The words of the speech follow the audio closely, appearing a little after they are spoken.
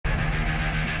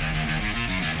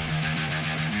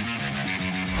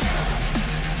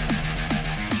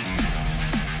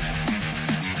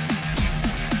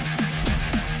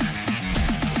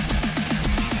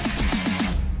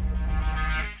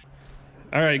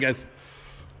All right, guys.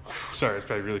 Sorry, it's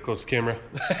probably really close to camera.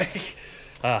 I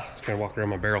was trying to walk around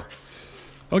my barrel.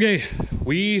 Okay,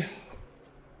 we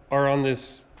are on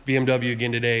this BMW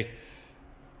again today.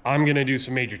 I'm gonna do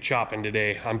some major chopping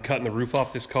today. I'm cutting the roof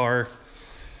off this car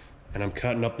and I'm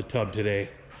cutting up the tub today.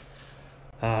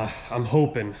 I'm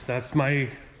hoping that's my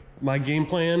game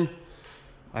plan.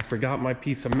 I forgot my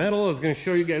piece of metal. I was gonna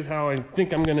show you guys how I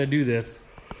think I'm gonna do this.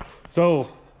 So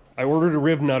I ordered a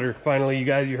riv nutter. Finally, you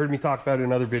guys, you heard me talk about it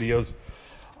in other videos.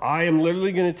 I am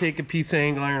literally gonna take a piece of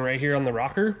angle iron right here on the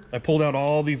rocker. I pulled out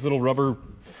all these little rubber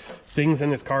things in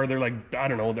this car. They're like, I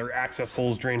don't know, they're access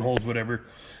holes, drain holes, whatever.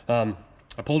 I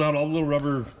pulled out all the little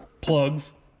rubber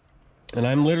plugs and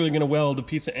I'm literally gonna weld a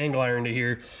piece of angle iron to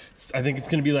here. I think it's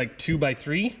gonna be like 2 by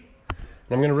 3. And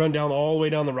I'm gonna run down all the way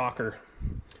down the rocker.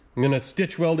 I'm gonna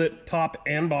stitch weld it top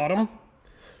and bottom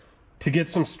to get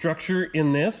some structure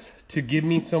in this to give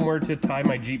me somewhere to tie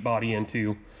my Jeep body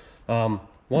into.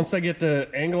 Once I get the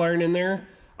angle iron in there,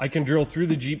 I can drill through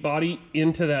the Jeep body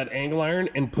into that angle iron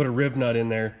and put a riv nut in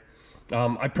there.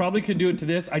 I probably could do it to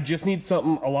this. I just need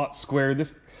something a lot square.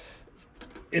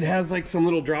 It has like some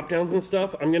little drop downs and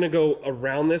stuff. I'm gonna go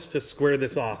around this to square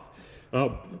this off.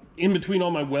 In between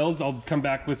all my welds, I'll come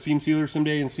back with seam sealer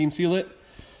someday and seam seal it.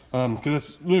 Because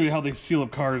that's literally how they seal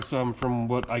up cars, from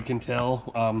what I can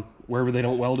tell. Wherever they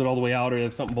don't weld it all the way out or they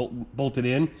have something bolted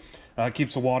in. It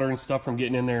keeps the water and stuff from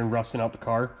getting in there and rusting out the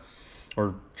car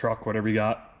or truck, whatever you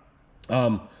got. So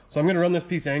I'm gonna run this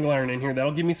piece of angle iron in here.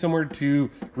 That'll give me somewhere to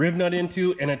riv nut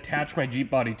into and attach my Jeep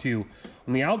body to.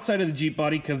 On the outside of the Jeep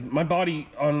body, because my body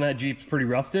on that Jeep's pretty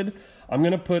rusted, I'm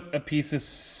gonna put a piece of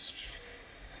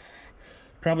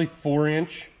probably 4"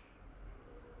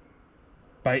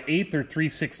 by 1/8 or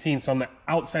 3/16 on the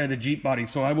outside of the Jeep body.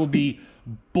 So I will be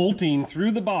bolting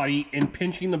through the body and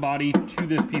pinching the body to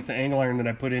this piece of angle iron that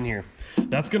I put in here.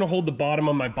 That's gonna hold the bottom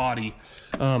of my body.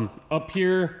 Up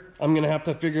here, I'm gonna have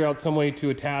to figure out some way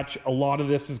to attach. A lot of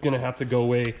this is gonna have to go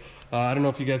away. I don't know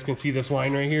if you guys can see this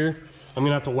line right here. I'm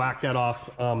gonna have to whack that off.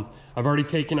 I've already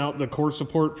taken out the core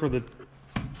support for the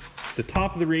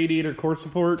top of the radiator, core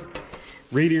support,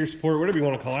 radiator support, whatever you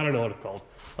wanna call it. I don't know what it's called.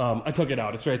 I took it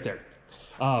out, it's right there.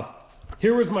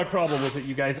 Here was my problem with it,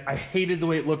 you guys. I hated the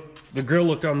way it looked, the grill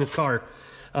looked on this car.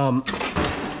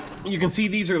 You can see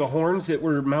these are the horns that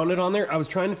were mounted on there. I was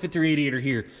trying to fit the radiator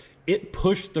here. It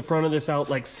pushed the front of this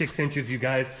out like 6 inches, you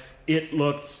guys. It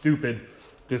looked stupid.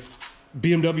 This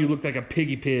BMW looked like a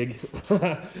piggy pig.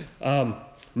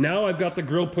 Now I've got the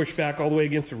grill pushed back all the way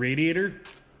against the radiator.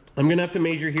 I'm gonna have to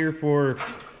measure here for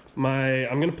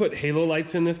I'm gonna put halo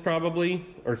lights in this probably,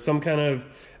 or some kind of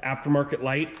aftermarket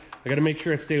light. I gotta make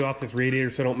sure I stay off this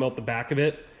radiator so I don't melt the back of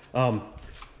it.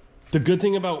 The good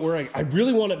thing about where I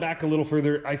really want it back a little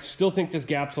further. I still think this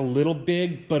gap's a little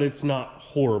big, but it's not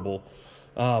horrible.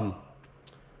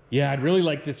 Yeah, I'd really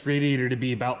like this radiator to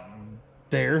be about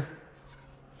there.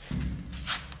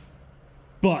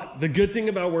 But the good thing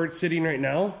about where it's sitting right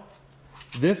now,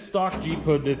 this stock Jeep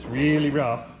hood that's really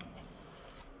rough,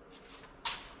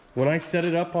 when I set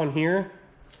it up on here,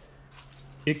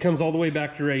 it comes all the way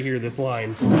back to right here, this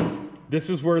line. This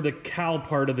is where the cowl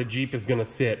part of the Jeep is gonna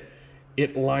sit.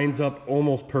 It lines up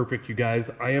almost perfect, you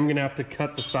guys. I am gonna have to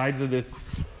cut the sides of this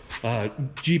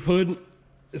Jeep hood.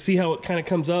 See how it kind of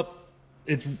comes up?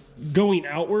 It's going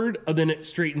outward, and then it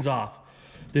straightens off.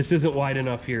 This isn't wide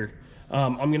enough here.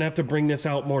 I'm gonna have to bring this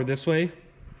out more this way.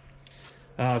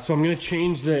 So I'm gonna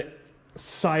change the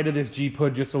side of this Jeep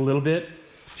hood just a little bit,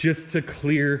 just to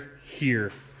clear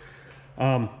here.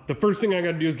 The first thing I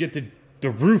gotta do is get the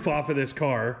roof off of this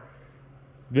car.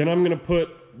 Then I'm gonna put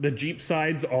the Jeep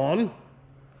sides on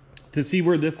to see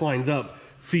where this lines up.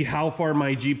 See how far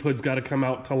my Jeep hood's gotta come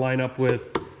out to line up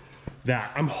with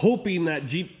that. I'm hoping that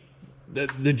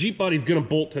the Jeep body's gonna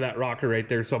bolt to that rocker right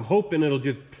there. So I'm hoping I'll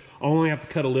only have to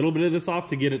cut a little bit of this off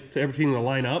to get it to everything to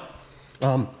line up.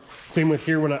 Same with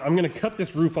here, when I'm gonna cut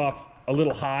this roof off a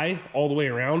little high all the way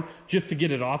around just to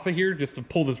get it off of here, just to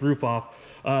pull this roof off.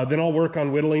 Then I'll work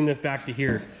on whittling this back to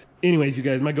here. Anyways, you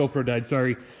guys, my GoPro died,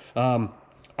 sorry.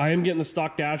 I am getting the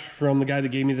stock dash from the guy that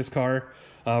gave me this car.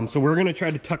 So we're gonna try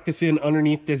to tuck this in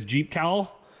underneath this Jeep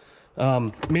cowl,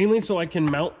 mainly so I can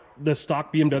mount the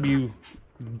stock BMW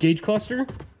gauge cluster.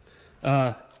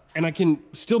 And I can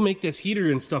still make this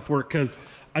heater and stuff work, because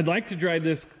I'd like to drive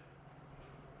this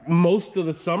most of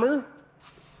the summer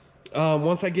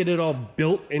once I get it all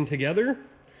built and together.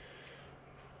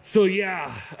 So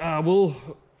yeah,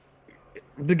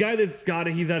 the guy that's got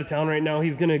it, he's out of town right now.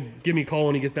 He's gonna give me a call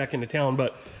when he gets back into town,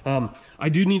 but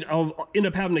I'll end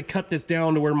up having to cut this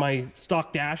down to where my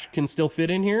stock dash can still fit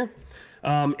in here,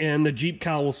 and the Jeep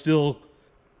cowl will still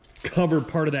cover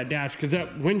part of that dash, because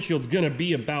that windshield's gonna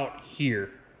be about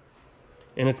here.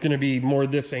 And it's gonna be more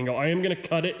this angle. I am gonna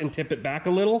cut it and tip it back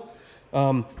a little,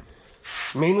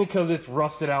 mainly because it's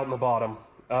rusted out in the bottom.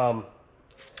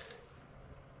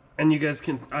 And you guys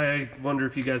can, I wonder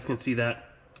if you guys can see that.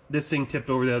 This thing tipped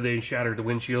over the other day and shattered the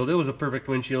windshield. It was a perfect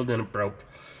windshield and it broke.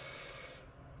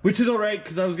 Which is all right,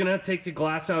 because I was gonna have to take the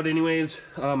glass out anyways,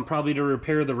 probably to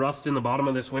repair the rust in the bottom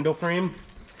of this window frame.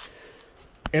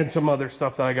 And some other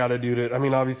stuff that I gotta do to it. I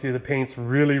mean, obviously the paint's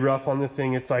really rough on this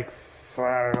thing. It's like,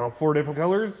 I don't know, 4 different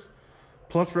colors,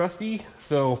 plus rusty.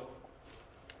 So,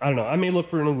 I don't know, I may look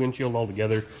for a new windshield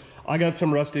altogether. I got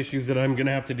some rust issues that I'm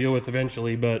gonna have to deal with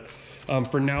eventually, but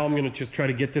for now I'm gonna just try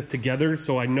to get this together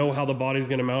so I know how the body's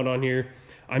gonna mount on here.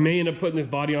 I may end up putting this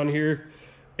body on here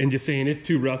and just saying it's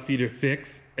too rusty to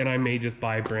fix, and I may just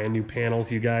buy brand new panels,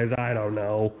 you guys. I don't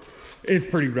know. It's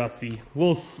pretty rusty.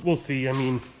 We'll see. I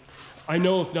mean, I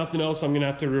know if nothing else, I'm gonna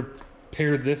have to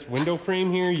repair this window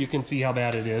frame here. You can see how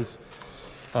bad it is.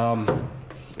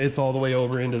 It's all the way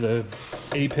over into the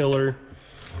A pillar.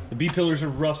 The B pillars are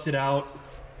rusted out.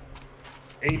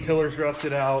 A pillar's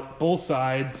rusted out, both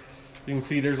sides. You can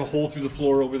see there's a hole through the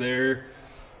floor over there.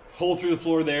 Hole through the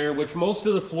floor there, which most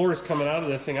of the floor is coming out of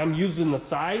this thing. I'm using the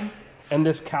sides and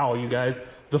this cowl, you guys.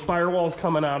 The firewall's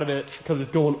coming out of it because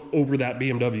it's going over that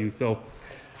BMW. So,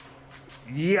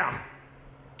 yeah.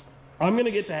 I'm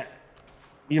gonna get that.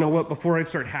 You know what? Before I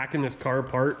start hacking this car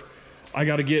apart, I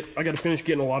gotta finish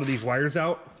getting a lot of these wires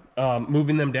out,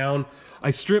 moving them down.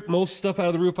 I stripped most stuff out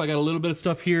of the roof. I got a little bit of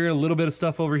stuff here, a little bit of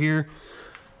stuff over here,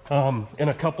 and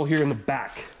a couple here in the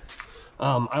back.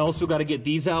 I also got to get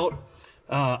these out.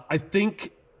 I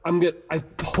think I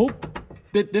hope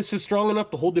that this is strong enough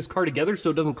to hold this car together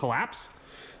so it doesn't collapse.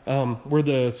 Where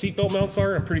the seatbelt mounts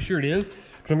are, I'm pretty sure it is,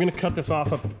 because I'm going to cut this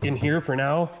off up in here for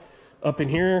now, up in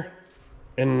here,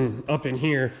 and up in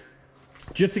here,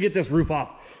 just to get this roof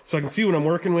off so I can see what I'm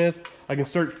working with. I can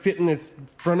start fitting this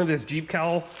front of this Jeep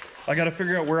cowl. I got to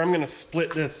figure out where I'm going to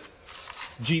split this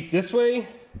Jeep this way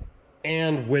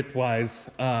and width-wise.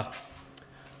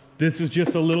 This is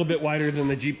just a little bit wider than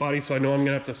the Jeep body, so I know I'm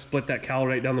gonna have to split that cowl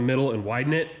right down the middle and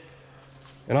widen it.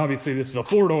 And obviously this is a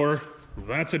 4-door,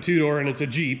 that's a 2-door, and it's a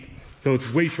Jeep, so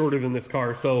it's way shorter than this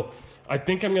car. So I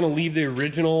think I'm gonna leave the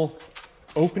original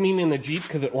opening in the Jeep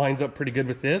because it lines up pretty good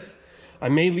with this. I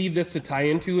may leave this to tie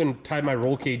into and tie my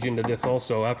roll cage into this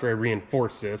also after I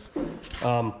reinforce this.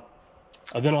 And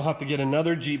then I'll have to get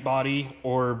another Jeep body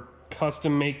or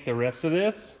custom make the rest of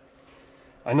this.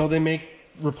 I know they make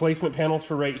replacement panels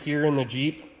for right here in the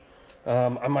Jeep.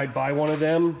 I might buy one of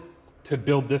them to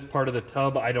build this part of the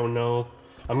tub. I don't know.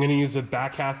 I'm gonna use the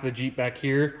back half of the Jeep back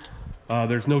here.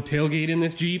 There's no tailgate in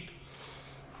this Jeep.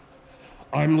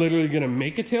 I'm literally gonna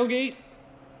make a tailgate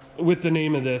with the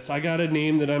name of this. I got a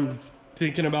name that I'm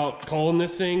thinking about calling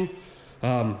this thing.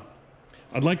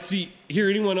 I'd like to hear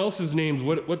anyone else's names,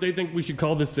 what they think we should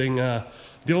call this thing.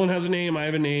 Dylan has a name, I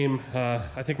have a name.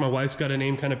 I think my wife's got a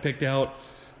name kind of picked out.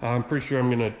 I'm pretty sure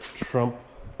I'm gonna trump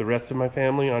the rest of my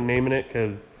family on naming it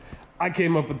because I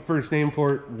came up with the first name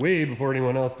for it way before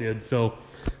anyone else did. So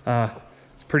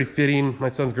it's pretty fitting. My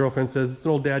son's girlfriend says it's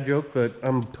an old dad joke, but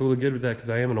I'm totally good with that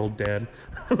because I am an old dad.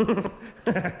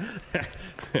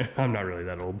 I'm not really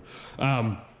that old.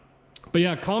 But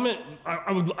yeah, comment.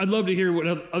 I'd love to hear what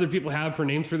other people have for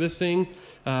names for this thing.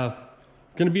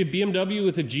 It's gonna be a BMW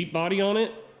with a Jeep body on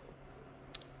it.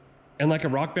 And like a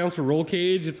rock bouncer roll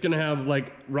cage. It's gonna have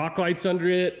like rock lights under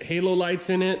it, halo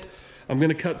lights in it. I'm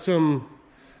gonna cut some,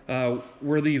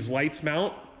 where these lights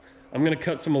mount, I'm gonna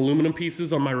cut some aluminum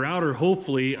pieces on my router,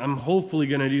 hopefully. I'm hopefully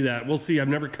gonna do that. We'll see, I've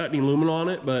never cut any aluminum on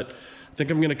it, but I think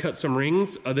I'm gonna cut some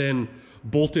rings, then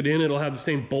bolt it in. It'll have the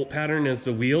same bolt pattern as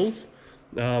the wheels.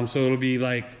 So it'll be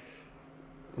like,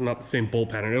 not the same bolt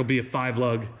pattern, it'll be a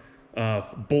 5-lug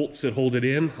bolts that hold it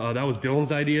in. That was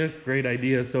Dylan's idea, great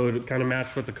idea. So it'll kind of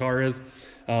match what the car is,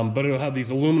 but it'll have these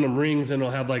aluminum rings and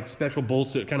it'll have like special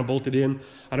bolts that kind of bolt it in.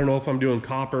 I don't know if I'm doing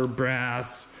copper,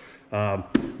 brass,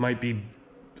 might be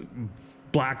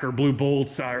black or blue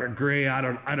bolts or gray. I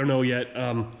don't know yet.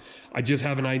 I just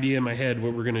have an idea in my head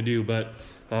what we're gonna do, but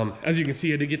as you can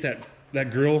see, I did get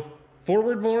that grill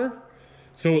forward more,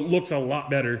 so it looks a lot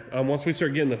better. Once we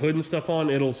start getting the hood and stuff on,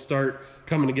 it'll start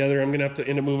coming together. I'm gonna have to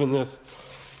end up moving this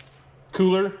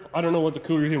cooler. I don't know what the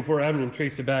cooler is even for. I haven't even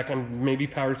traced it back. Maybe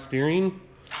power steering.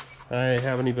 I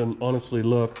haven't even honestly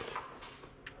looked.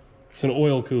 It's an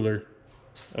oil cooler,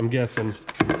 I'm guessing.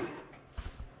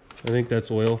 I think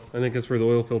that's oil. I think that's where the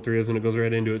oil filter is and it goes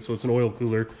right into it. So it's an oil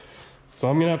cooler. So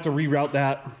I'm gonna have to reroute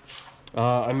that.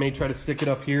 I may try to stick it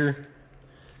up here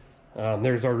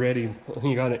There's already,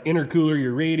 you got an intercooler,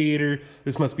 your radiator.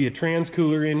 This must be a trans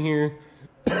cooler in here.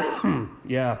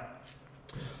 Yeah.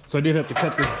 So I did have to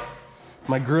cut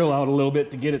my grill out a little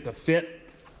bit to get it to fit.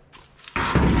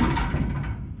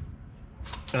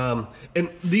 And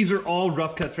these are all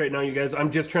rough cuts right now, you guys.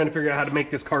 I'm just trying to figure out how to make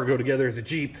this car go together as a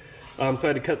Jeep. So I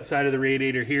had to cut the side of the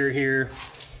radiator here,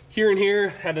 and here.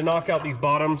 Had to knock out these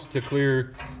bottoms to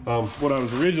clear. What I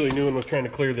was originally doing was trying to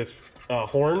clear this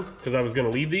horn, because I was going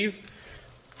to leave these.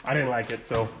 I didn't like it,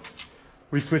 so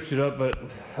we switched it up, but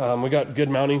we got good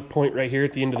mounting point right here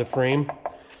at the end of the frame.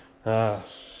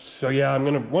 So yeah,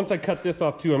 once I cut this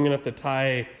off too, I'm gonna have to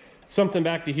tie something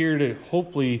back to here to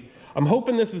hopefully, I'm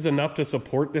hoping this is enough to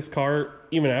support this car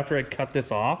even after I cut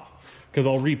this off, because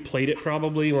I'll replate it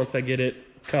probably once I get it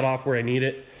cut off where I need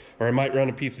it, or I might run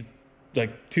a piece of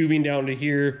like tubing down to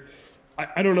here.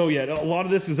 I don't know yet. A lot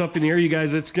of this is up in the air, you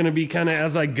guys. It's gonna be kind of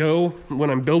as I go when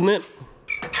I'm building it,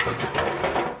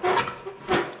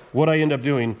 what I end up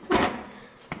doing.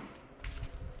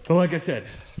 But like I said,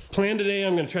 plan today,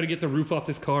 I'm gonna try to get the roof off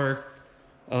this car.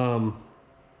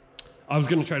 I was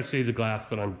gonna try to save the glass,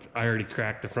 but I already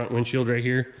cracked the front windshield right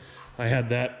here. I had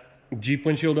that Jeep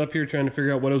windshield up here trying to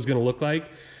figure out what it was gonna look like,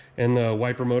 and the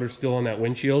wiper motor's still on that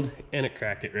windshield, and it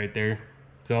cracked it right there.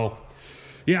 So,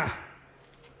 yeah.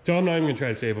 So I'm not even gonna try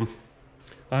to save them.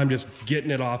 I'm just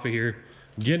getting it off of here,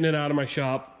 getting it out of my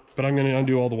shop, but I'm gonna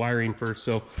undo all the wiring first.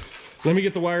 So let me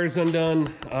get the wires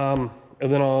undone, and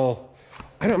then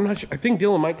I'm not sure. I think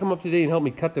Dylan might come up today and help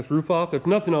me cut this roof off. If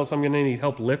nothing else, I'm gonna need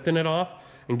help lifting it off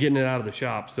and getting it out of the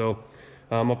shop. So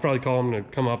I'll probably call him to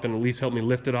come up and at least help me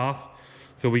lift it off,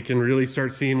 so we can really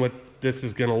start seeing what this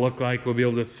is gonna look like. We'll be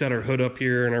able to set our hood up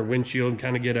here and our windshield and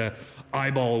kind of get a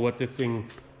eyeball of what this thing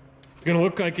is gonna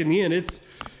look like in the end.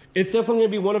 It's definitely gonna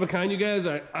be one of a kind, you guys.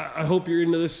 I hope you're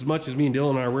into this as much as me and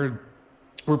Dylan are.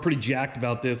 We're pretty jacked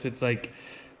about this. It's like,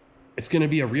 it's gonna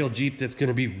be a real Jeep that's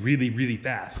gonna be really, really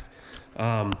fast.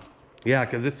 Yeah,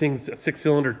 because this thing's a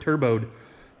 6-cylinder turboed,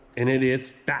 and it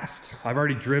is fast. I've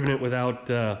already driven it without,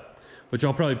 which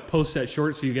I'll probably post that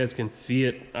short so you guys can see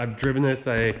it. I've driven this.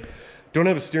 I don't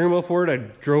have a steering wheel for it. I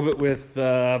drove it with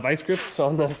vice grips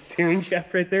on the steering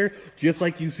shaft right there, just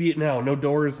like you see it now. No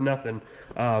doors, nothing.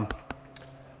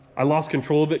 I lost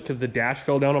control of it because the dash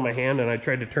fell down on my hand, and I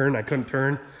tried to turn. I couldn't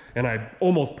turn, and I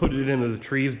almost put it into the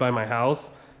trees by my house.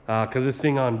 Because this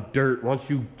thing on dirt, once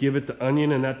you give it the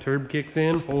onion and that turb kicks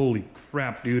in, holy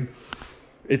crap, dude.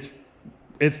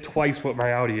 It's twice what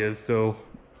my Audi is. So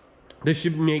this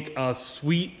should make a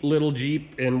sweet little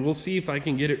Jeep, and we'll see if I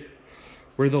can get it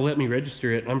where they'll let me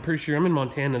register it. I'm pretty sure I'm in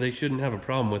Montana. They shouldn't have a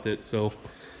problem with it. So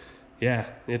yeah,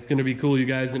 it's going to be cool, you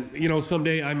guys. And you know,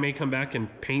 someday I may come back and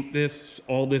paint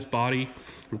all this body.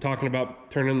 I'm talking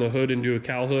about turning the hood into a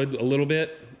cow hood a little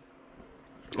bit,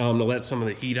 to let some of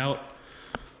the heat out.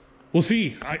 We'll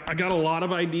see. I got a lot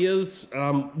of ideas.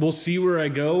 We'll see where I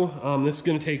go. This is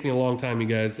going to take me a long time, you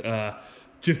guys.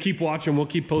 Just keep watching. We'll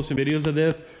keep posting videos of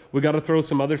this. We got to throw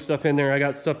some other stuff in there. I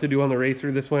got stuff to do on the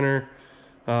racer this winter.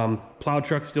 Plow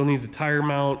truck still needs a tire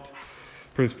mount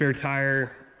for the spare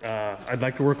tire. I'd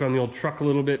like to work on the old truck a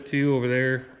little bit too over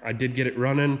there. I did get it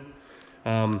running.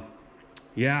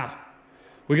 Yeah,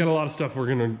 we got a lot of stuff we're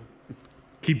going to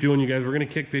keep doing, you guys. We're going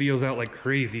to kick videos out like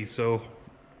crazy. So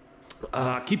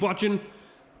keep watching.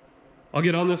 I'll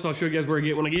get on this. I'll show you guys where I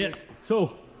get when I get.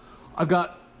 So I've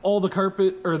got all the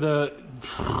carpet or the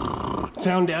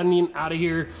sound deadening out of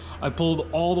here. I pulled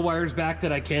all the wires back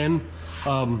that I can,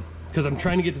 because I'm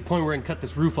trying to get to the point where I can cut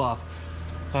this roof off.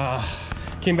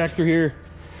 Came back through here.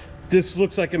 This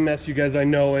looks like a mess, you guys. I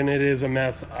know, and it is a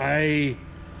mess.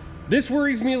 This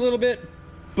worries me a little bit,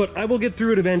 but I will get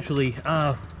through it eventually.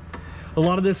 A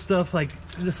lot of this stuff, like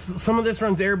some of this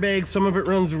runs airbags, some of it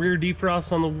runs rear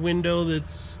defrost on the window.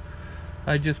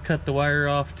 I just cut the wire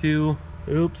off too.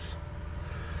 Oops.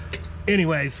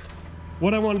 Anyways,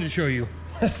 what I wanted to show you,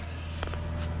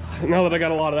 now that I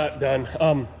got a lot of that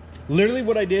done, literally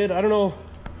what I did, I don't know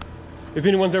if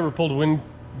anyone's ever pulled wind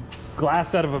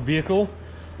glass out of a vehicle.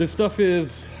 This stuff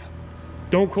is,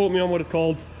 don't quote me on what it's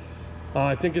called.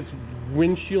 I think it's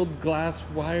windshield glass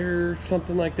wire,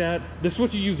 something like that. This is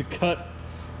what you use to cut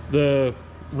the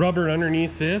rubber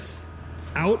underneath this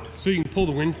out so you can pull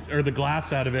the wind or the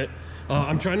glass out of it.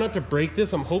 I'm trying not to break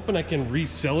this. I'm hoping I can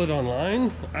resell it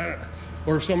online,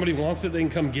 or if somebody wants it, they can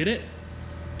come get it.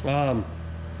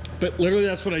 But literally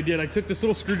that's what I did. I took this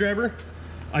little screwdriver,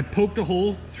 I poked a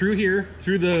hole through here,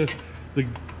 through the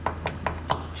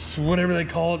whatever they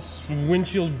call it,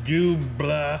 windshield goo,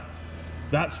 blah,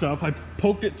 that stuff. I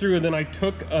poked it through, and then I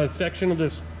took a section of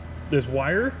this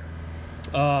wire,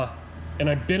 and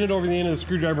I bent it over the end of the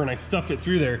screwdriver and I stuffed it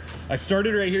through there. I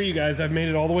started right here, you guys. I've made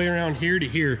it all the way around here to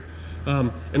here.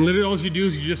 And literally all you do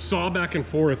is you just saw back and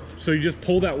forth. So you just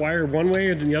pull that wire one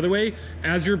way and then the other way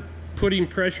as you're putting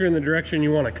pressure in the direction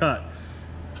you want to cut.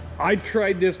 I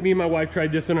tried this, me and my wife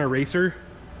tried this in our racer.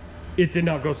 It did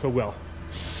not go so well.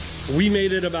 We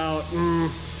made it about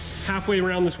halfway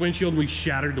around this windshield. We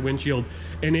shattered the windshield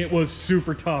and it was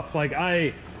super tough. Like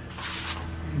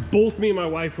both me and my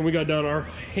wife, when we got done, our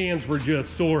hands were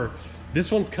just sore.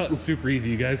 This one's cutting super easy,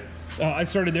 you guys. I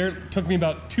started there, it took me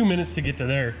about 2 minutes to get to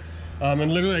there.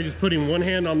 And literally I just putting one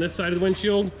hand on this side of the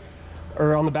windshield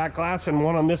or on the back glass and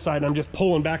one on this side, and I'm just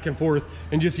pulling back and forth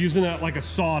and just using that like a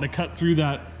saw to cut through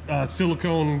that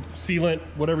silicone sealant,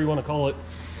 whatever you want to call it.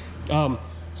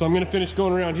 So I'm gonna finish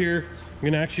going around here. I'm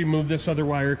gonna actually move this other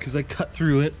wire because I cut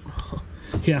through it.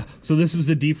 Yeah, so this is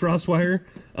the defrost wire.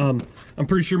 I'm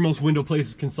pretty sure most window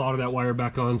places can solder that wire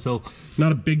back on, so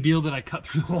not a big deal that I cut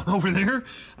through the one over there.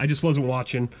 I just wasn't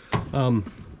watching.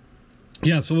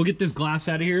 Yeah, so we'll get this glass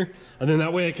out of here, and then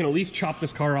that way I can at least chop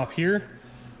this car off here,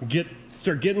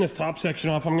 start getting this top section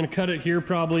off. I'm gonna cut it here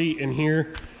probably, and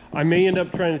here. I may end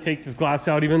up trying to take this glass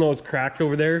out even though it's cracked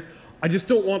over there. I just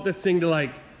don't want this thing to,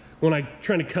 like, when I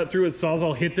try to cut through it, saws,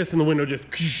 I'll hit this and the window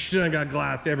just, and I got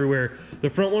glass everywhere. The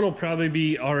front one will probably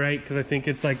be all right because I think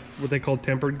it's like what they call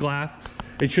tempered glass.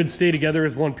 It should stay together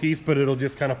as one piece, but it'll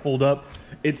just kind of fold up.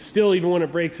 It's still, even when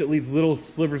it breaks, it leaves little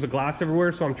slivers of glass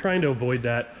everywhere, so I'm trying to avoid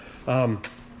that.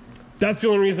 That's the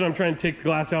only reason I'm trying to take the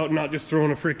glass out and not just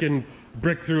throwing a freaking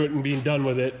brick through it and being done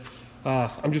with it.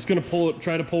 I'm just gonna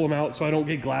try to pull them out so I don't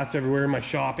get glass everywhere in my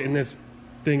shop in this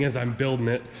thing as I'm building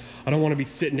it. I don't want to be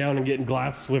sitting down and getting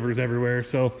glass slivers everywhere.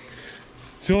 So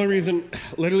it's the only reason.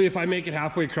 Literally, if I make it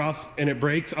halfway across and it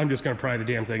breaks, I'm just gonna pry the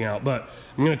damn thing out, but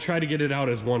I'm gonna try to get it out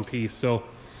as one piece. So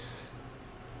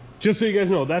just so you guys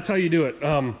know, that's how you do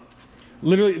it.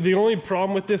 Literally, the only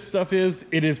problem with this stuff is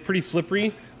it is pretty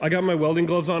slippery. I got my welding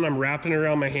gloves on, I'm wrapping it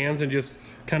around my hands and just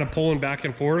kind of pulling back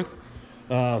and forth.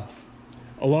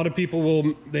 A lot of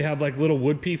people they have like little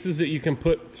wood pieces that you can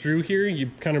put through here.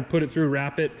 You kind of put it through,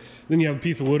 wrap it, then you have a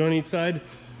piece of wood on each side.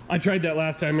 I tried that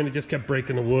last time and it just kept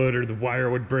breaking the wood, or the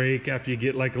wire would break after you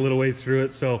get like a little ways through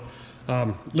it. So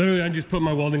literally I just put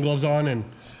my welding gloves on, and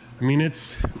I mean,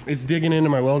 it's digging into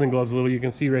my welding gloves a little. You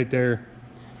can see right there,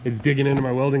 it's digging into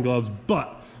my welding gloves,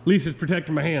 but at least it's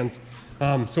protecting my hands.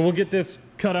 So we'll get this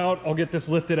cut out. I'll get this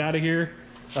lifted out of here.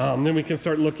 Then we can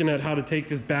start looking at how to take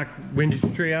this back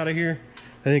windage tray out of here.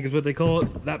 I think is what they call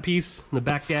it, that piece, the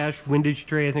back dash windage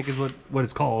tray, I think is what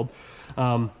it's called.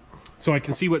 So I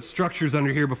can see what structure's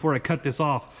under here before I cut this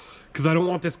off, because I don't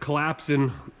want this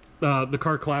collapsing, the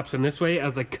car collapsing this way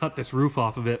as I cut this roof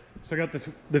off of it. So I got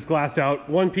this glass out,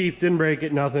 one piece, didn't break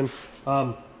it, nothing.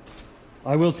 I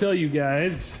will tell you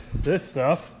guys, this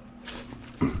stuff,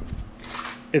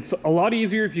 it's a lot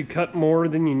easier if you cut more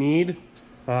than you need,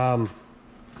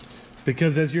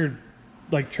 because as you're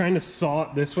like trying to saw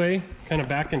it this way, kind of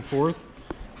back and forth.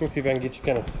 Let me see if I can get you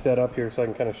kind of set up here so I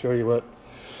can kind of show you what.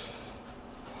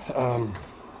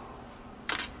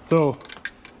 So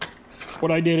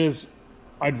what I did is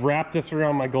I'd wrap this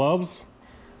around my gloves,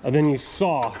 and then you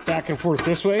saw back and forth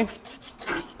this way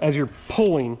as you're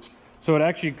pulling. So it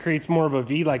actually creates more of a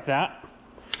V like that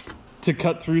to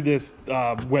cut through this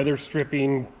weather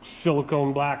stripping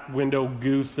silicone black window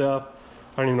goo stuff.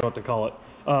 I don't even know what to call it.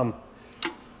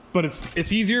 But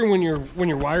it's easier when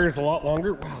your wire is a lot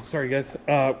longer. Wow, sorry guys.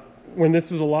 When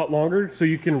this is a lot longer, so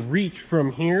you can reach from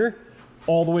here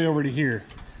all the way over to here.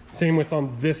 Same with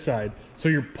on this side. So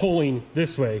you're pulling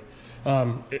this way.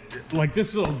 Like this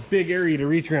is a big area to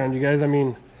reach around, you guys. I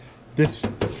mean, this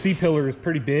C-pillar is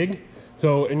pretty big.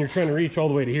 So, and you're trying to reach all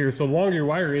the way to here. So the longer your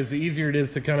wire is, the easier it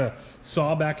is to kind of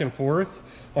saw back and forth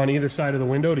on either side of the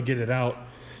window to get it out.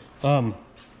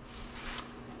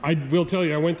 I will tell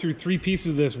you, I went through 3 pieces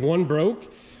of this. One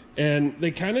broke, and they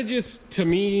kind of just, to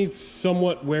me,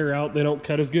 somewhat wear out. They don't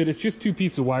cut as good. It's just 2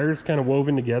 pieces of wires kind of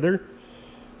woven together.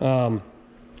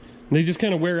 They just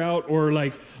kind of wear out, or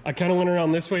like I kind of went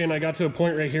around this way and I got to a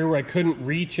point right here where I couldn't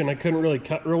reach and I couldn't really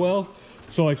cut real well.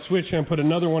 So I switched and put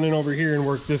another one in over here and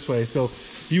worked this way. So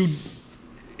if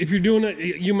you're doing it,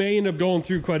 you may end up going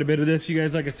through quite a bit of this. You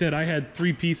guys, like I said, I had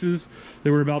 3 pieces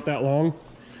that were about that long.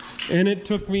 And it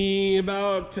took me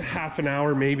about half an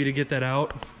hour maybe to get that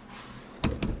out.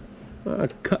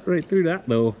 Cut right through that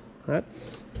though.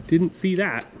 Didn't see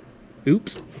that.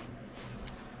 Oops.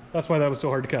 That's why that was so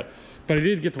hard to cut. But I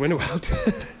did get the window out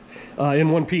in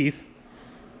one piece.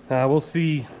 We'll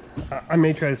see. I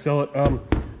may try to sell it. I'm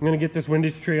gonna get this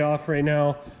windage tray off right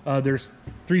now. There's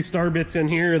 3 star bits in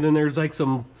here, and then there's like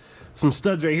some some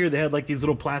studs right here that had like these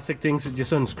little plastic things that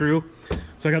just unscrew.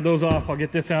 So I got those off. I'll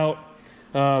get this out.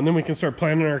 And then we can start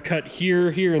planning our cut here,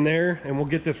 and there, and we'll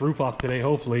get this roof off today,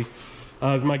 hopefully.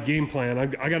 Is my game plan.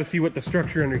 I got to see what the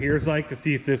structure under here is like to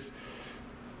see if this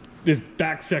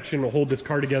back section will hold this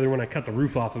car together when I cut the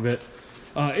roof off of it.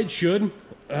 It should.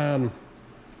 But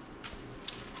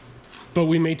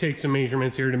we may take some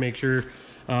measurements here to make sure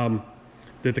that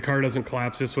the car doesn't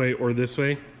collapse this way or this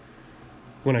way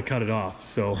when I cut it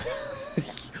off. So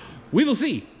we will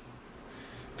see.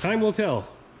 Time will tell.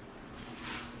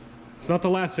 It's not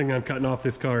the last thing I'm cutting off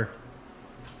this car.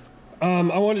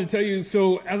 I wanted to tell you,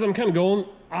 so as I'm kind of going,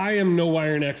 I am no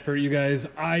wiring expert, you guys.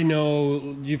 I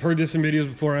know you've heard this in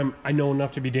videos before. I know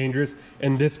enough to be dangerous,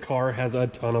 and this car has a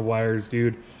ton of wires,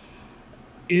 dude.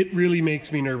 It really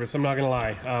makes me nervous, I'm not gonna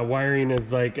lie. Wiring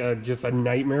is like just a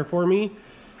nightmare for me.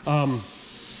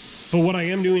 But what I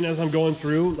am doing as I'm going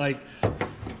through, like,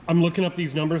 I'm looking up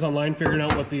these numbers online, figuring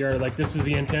out what they are. Like, this is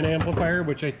the antenna amplifier,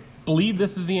 which I believe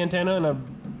this is the antenna in a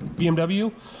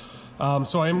BMW.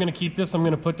 So I am going to keep this. I'm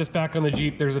going to put this back on the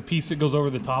Jeep. There's a piece that goes over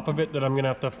the top of it that I'm going to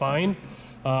have to find.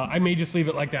 I may just leave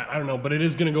it like that. I don't know, but it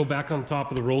is going to go back on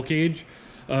top of the roll cage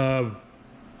of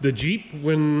the Jeep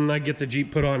when I get the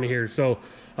Jeep put on here. So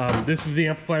this is the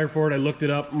amplifier for it. I looked it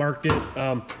up, marked it.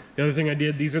 The other thing I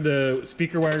did, these are the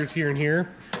speaker wires here and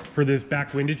here for this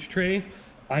back windage tray.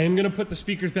 I am going to put the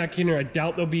speakers back in here. I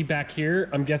doubt they'll be back here.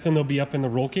 I'm guessing they'll be up in the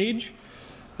roll cage.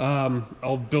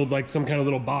 I'll build like some kind of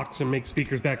little box and make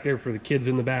speakers back there for the kids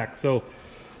in the back, so,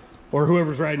 or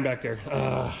whoever's riding back there.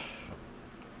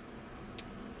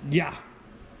 Yeah,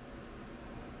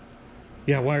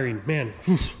 wiring, man,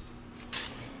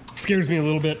 scares me a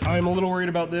little bit. I'm a little worried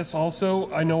about this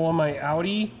also. I know on my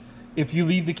Audi, if you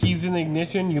leave the keys in the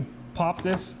ignition, you pop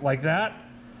this like that.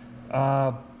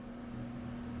 How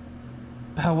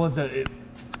was that?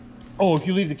 Oh, if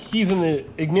you leave the keys in the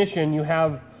ignition,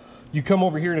 you come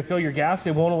over here to fill your gas,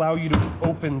 it won't allow you to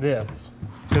open this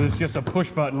because it's just a push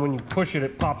button. When you push it,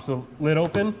 it pops the lid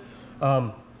open.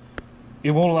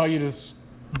 It won't allow you to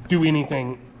do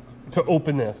anything to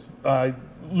open this.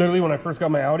 Literally, when I first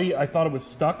got my Audi, I thought it was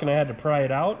stuck and I had to pry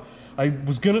it out. I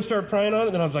was gonna start prying on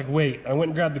it, then I was like, wait. I went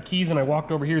and grabbed the keys and I walked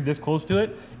over here this close to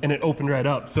it and it opened right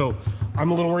up. So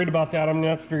I'm a little worried about that. I'm gonna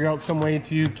have to figure out some way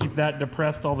to keep that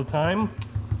depressed all the time.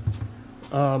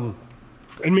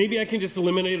 And maybe I can just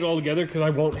eliminate it altogether because I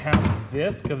won't have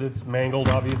this because it's mangled,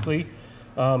 obviously.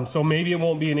 So maybe it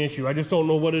won't be an issue. I just don't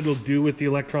know what it'll do with the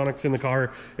electronics in the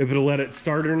car. If it'll let it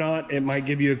start or not. It might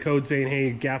give you a code saying,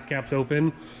 hey, gas cap's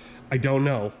open. I don't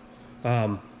know.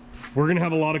 We're going to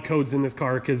have a lot of codes in this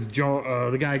car because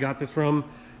the guy I got this from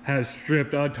has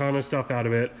stripped a ton of stuff out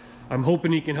of it. I'm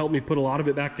hoping he can help me put a lot of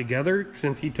it back together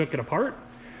since he took it apart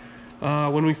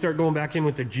when we start going back in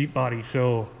with the Jeep body.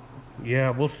 So yeah,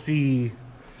 we'll see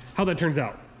how that turns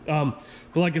out.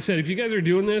 But like I said, if you guys are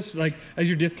doing this, like as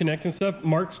you're disconnecting stuff,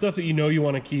 mark stuff that you know you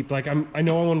want to keep. Like I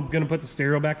know I'm going to put the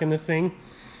stereo back in this thing.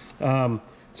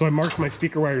 So I marked my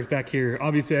speaker wires back here.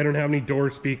 Obviously I don't have any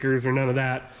door speakers or none of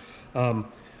that.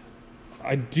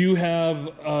 I do have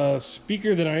a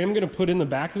speaker that I am going to put in the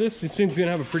back of this. This thing's going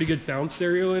to have a pretty good sound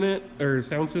stereo in it, or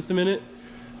sound system in it.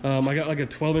 I got like a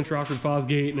 12-inch Rockford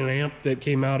Fosgate and an amp that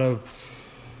came out of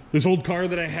this old car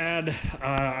that I had.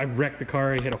 I wrecked the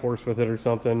car. I hit a horse with it or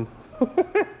something.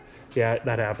 Yeah,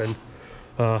 that happened.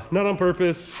 Not on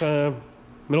purpose.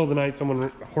 Middle of the night,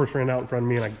 a horse ran out in front of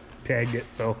me and I tagged it.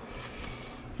 So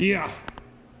yeah,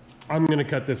 I'm going to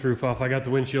cut this roof off. I got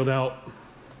the windshield out.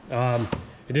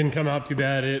 It didn't come out too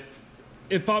bad.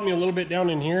 It fought me a little bit down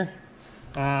in here.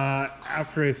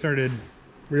 After I started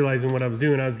realizing what I was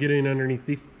doing, I was getting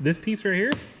underneath this piece right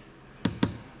here.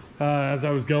 As I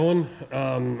was going,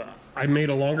 I made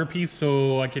a longer piece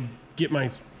so I could get my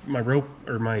rope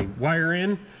or my wire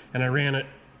in, and I ran it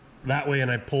that way and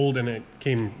I pulled and it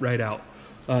came right out.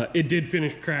 It did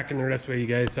finish cracking the rest of it, you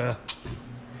guys.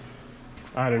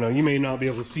 I don't know, you may not be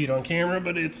able to see it on camera,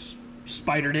 but it's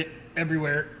spidered it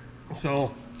everywhere.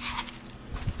 So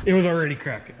it was already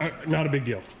cracked. Not a big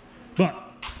deal. But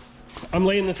I'm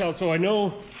laying this out so I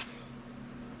know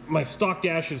my stock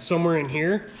dash is somewhere in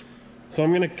here. So I'm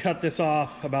going to cut this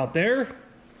off about there.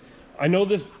 I know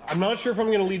this, I'm not sure if I'm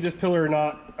going to leave this pillar or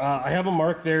not. I have a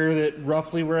mark there that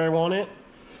roughly where I want it,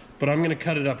 but I'm going to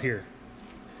cut it up here.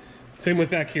 Same with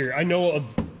back here. I know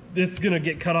this is going to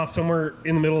get cut off somewhere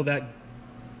in the middle of that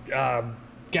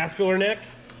gas filler neck.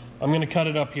 I'm going to cut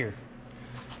it up here.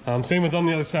 Same with on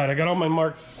the other side. I got all my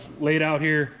marks laid out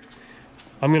here.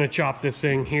 I'm going to chop this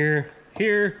thing here,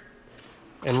 here,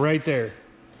 and right there.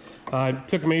 I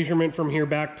took a measurement from here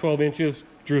back 12 inches,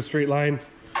 drew a straight line.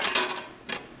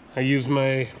 I used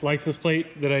my license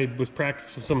plate that I was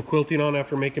practicing some quilting on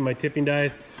after making my tipping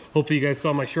dies. Hopefully you guys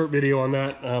saw my short video on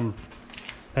that.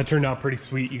 That turned out pretty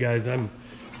sweet, you guys.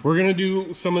 We're gonna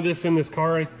do some of this in this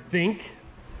car, I think.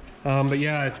 But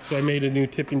yeah, so I made a new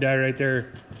tipping die right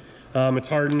there. It's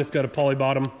hardened, it's got a poly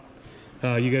bottom.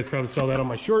 You guys probably saw that on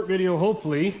my short video.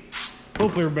 Hopefully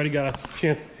everybody got a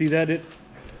chance to see that. It's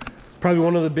probably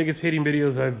one of the biggest hitting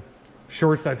videos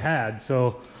shorts I've had.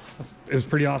 So it was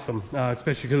pretty awesome,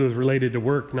 especially because it was related to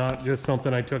work, not just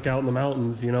something I took out in the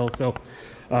mountains, you know. So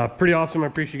pretty awesome. I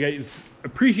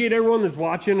appreciate everyone that's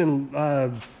watching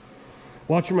and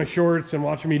watching my shorts and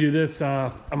watching me do this.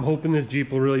 I'm hoping this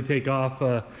Jeep will really take off.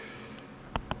 I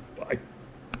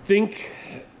think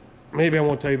maybe I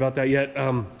won't tell you about that yet.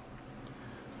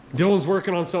 Dylan's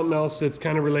working on something else that's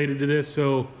kind of related to this,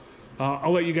 so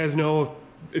I'll let you guys know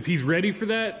if he's ready for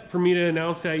that, for me to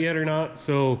announce that yet or not.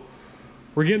 So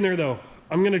we're getting there though.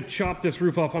 I'm gonna chop this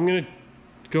roof off. I'm gonna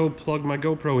go plug my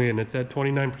GoPro in. It's at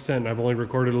 29%. I've only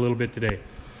recorded a little bit today.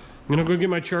 I'm gonna go get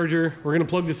my charger. We're gonna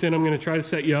plug this in. I'm gonna try to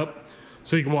set you up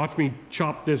so you can watch me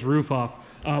chop this roof off.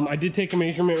 I did take a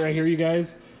measurement right here, you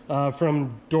guys,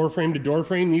 from door frame to door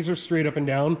frame. These are straight up and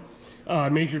down.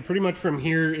 Measured pretty much from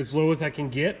here as low as I can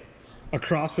get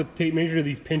across with tape measure to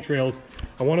these pinch rails.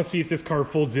 I want to see if this car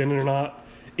folds in or not.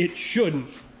 It shouldn't.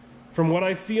 From what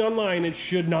I see online, it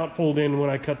should not fold in when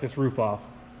I cut this roof off.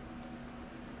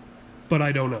 But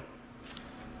I don't know.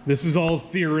 This is all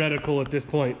theoretical at this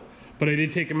point. But I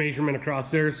did take a measurement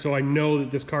across there, so I know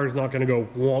that this car is not going to go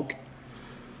wonk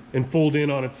and fold in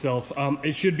on itself.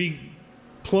 It should be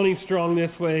plenty strong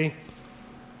this way,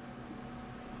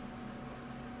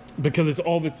 because it's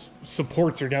all of its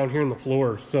supports are down here in the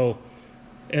floor. So,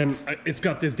 and it's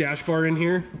got this dash bar in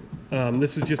here.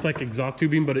 This is just like exhaust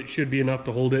tubing, but it should be enough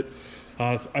to hold it.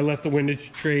 So I left the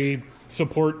windage tray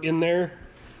support in there.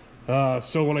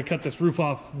 So when I cut this roof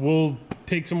off, we'll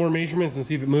take some more measurements and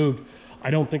see if it moved. I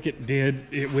don't think it did.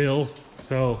 It will.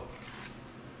 So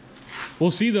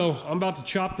we'll see though. I'm about to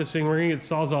chop this thing. We're gonna get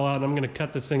Sawzall out and I'm gonna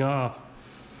cut this thing off.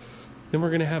 Then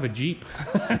we're gonna have a Jeep.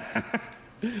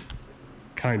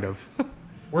 Kind of.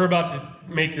 We're about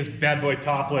to make this bad boy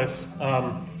topless.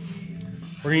 We're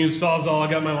gonna use Sawzall. I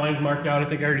got my lines marked out. I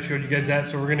think I already showed you guys that,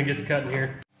 so we're gonna get to cutting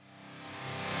here.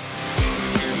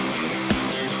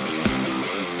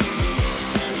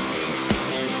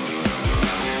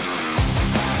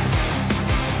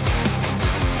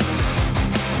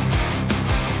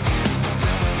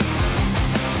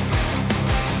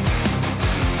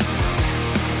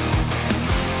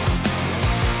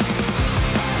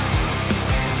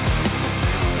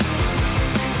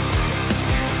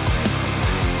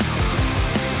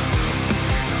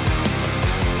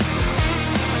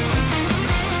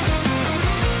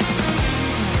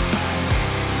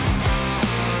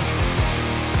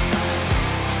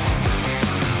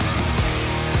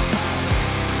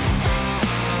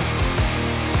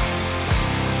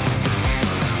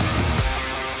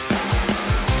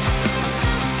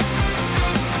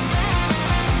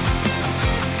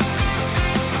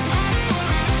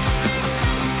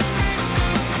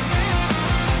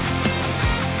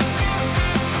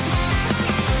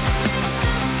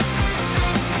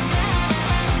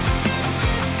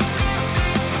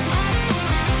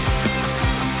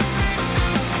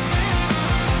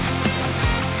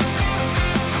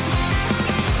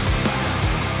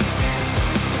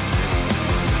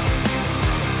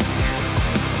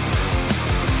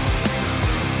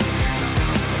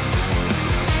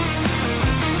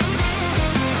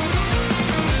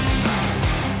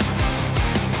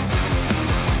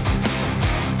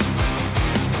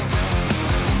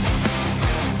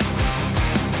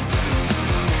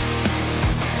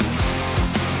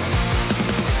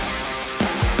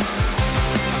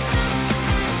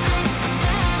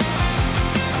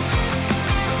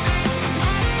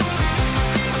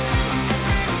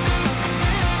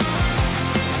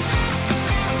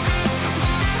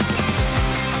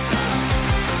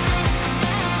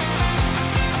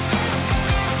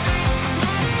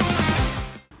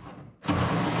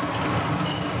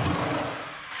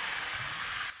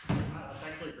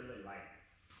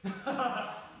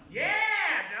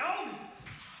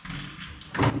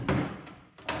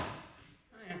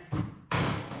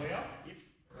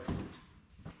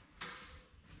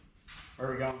 Where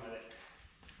are we going with it?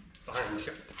 Behind the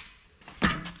shop.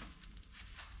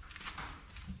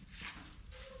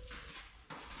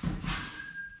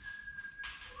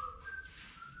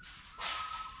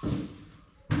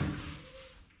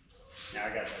 Now I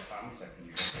got that sound stuck in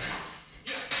here.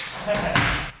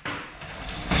 Yeah.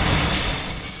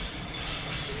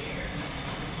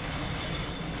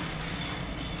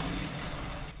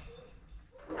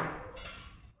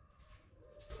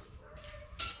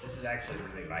 is actually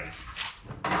really light.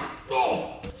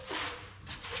 Oh!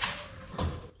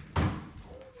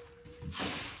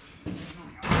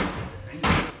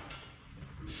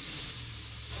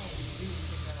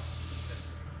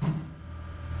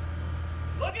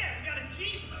 Look at it, we got a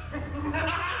Jeep!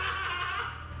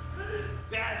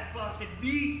 That's fucking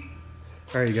neat!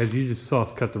 All right, you guys, you just saw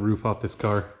us cut the roof off this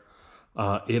car.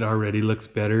 It already looks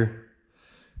better.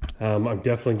 I'm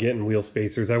definitely getting wheel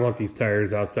spacers. I want these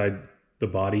tires outside the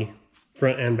body,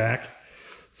 front and back.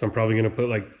 So I'm probably gonna put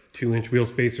like 2-inch wheel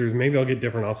spacers. Maybe I'll get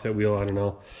different offset wheel, I don't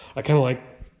know. I kind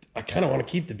of want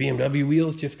to keep the BMW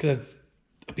wheels just because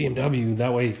a BMW,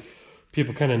 that way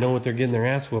people kind of know what they're getting their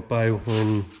ass whooped by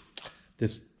when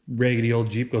this raggedy old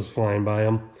Jeep goes flying by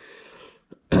them.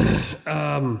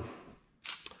 I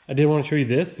did want to show you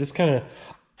this. This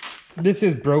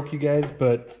is broke, you guys,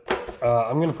 but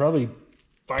I'm gonna probably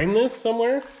find this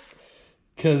somewhere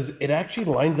because it actually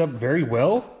lines up very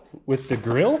well with the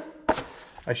grill.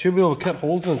 I should be able to cut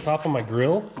holes in the top of my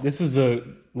grill. This is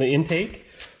the intake,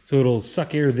 so it'll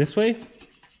suck air this way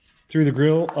through the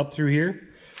grill up through here.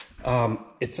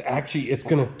 It's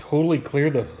gonna totally clear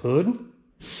the hood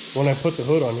when I put the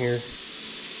hood on here.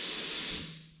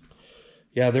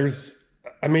 Yeah,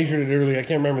 I measured it earlier. I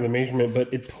can't remember the measurement,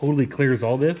 but it totally clears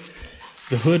all this.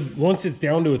 The hood, once it's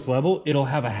down to its level, it'll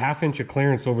have a 1/2 inch of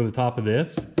clearance over the top of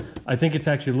this. I think it's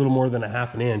actually a little more than a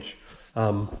 1/2 inch.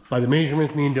 By the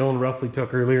measurements me and Dylan roughly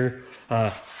took earlier.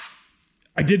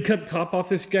 I did cut the top off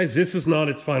this, guys. This is not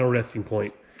its final resting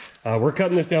point. We're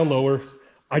cutting this down lower.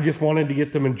 I just wanted to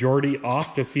get the majority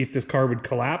off to see if this car would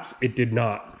collapse. It did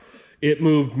not. It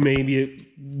moved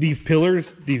these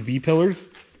pillars, these V pillars,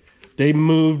 they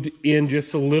moved in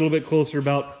just a little bit closer,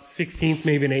 about 1/16th,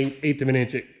 maybe an eighth of an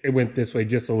inch. It went this way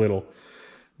just a little.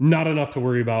 Not enough to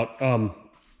worry about.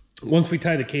 Once we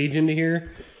tie the cage into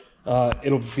here,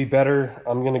 it'll be better.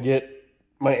 I'm gonna get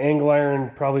my angle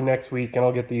iron probably next week, and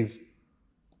I'll get these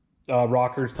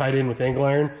rockers tied in with angle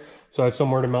iron, so I have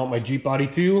somewhere to mount my Jeep body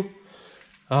to.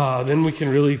 Then we can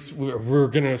really, we're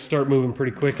gonna start moving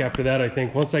pretty quick after that, I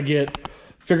think. Once I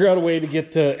figure out a way to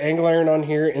get the angle iron on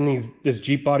here and this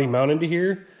Jeep body mounted to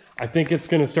here, I think it's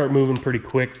gonna start moving pretty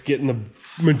quick, getting the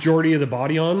majority of the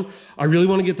body on. I really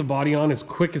wanna get the body on as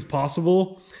quick as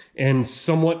possible and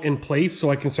somewhat in place so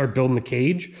I can start building the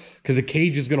cage, because the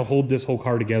cage is gonna hold this whole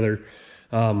car together.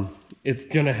 It's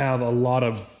gonna have a lot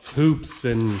of hoops,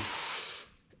 and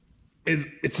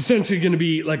it's essentially going to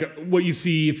be like what you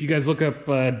see if you guys look up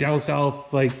down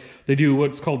south, like they do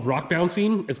what's called rock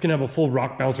bouncing. It's going to have a full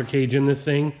rock bouncer cage in this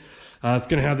thing. It's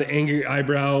going to have the angry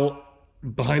eyebrow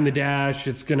behind the dash.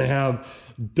 It's going to have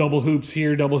double hoops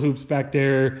here, double hoops back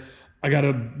there. I got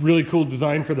a really cool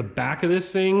design for the back of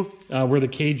this thing where the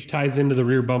cage ties into the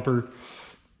rear bumper.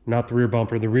 Not the rear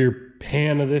bumper, the rear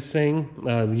pan of this thing,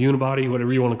 the unibody,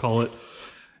 whatever you want to call it.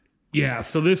 Yeah,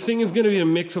 so this thing is going to be a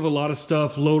mix of a lot of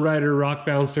stuff. Lowrider, rock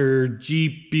bouncer,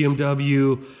 Jeep,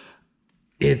 BMW.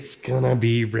 It's going to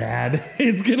be rad.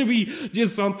 It's going to be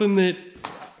just something that,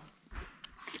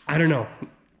 I don't know.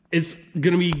 It's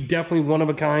going to be definitely one of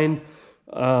a kind.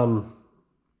 I'm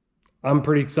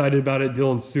pretty excited about it.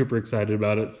 Dylan's super excited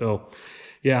about it. So,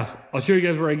 yeah, I'll show you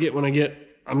guys where I get when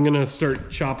I'm going to start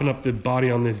chopping up the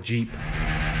body on this Jeep.